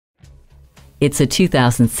It's a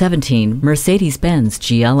 2017 Mercedes-Benz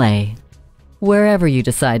GLA. Wherever you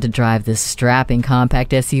decide to drive this strapping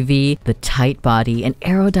compact SUV, the tight body and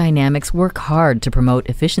aerodynamics work hard to promote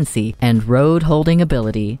efficiency and road-holding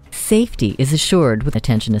ability. Safety is assured with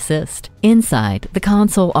attention assist. Inside, the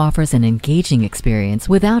console offers an engaging experience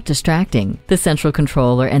without distracting. The central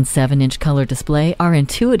controller and 7-inch color display are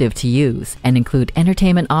intuitive to use and include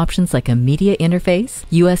entertainment options like a media interface,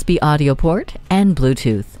 USB audio port, and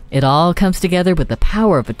Bluetooth. It all comes together with the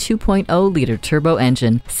power of a 2.0-liter turbo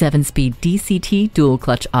engine, 7-speed DCT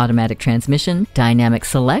dual-clutch automatic transmission, dynamic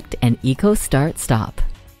select, and eco start-stop.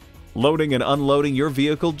 Loading and unloading your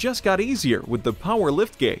vehicle just got easier with the power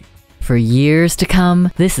liftgate. For years to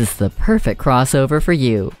come, this is the perfect crossover for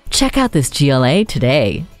you. Check out this GLA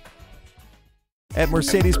today. At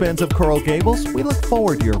Mercedes-Benz of Coral Gables, we look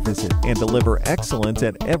forward to your visit and deliver excellence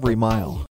at every mile.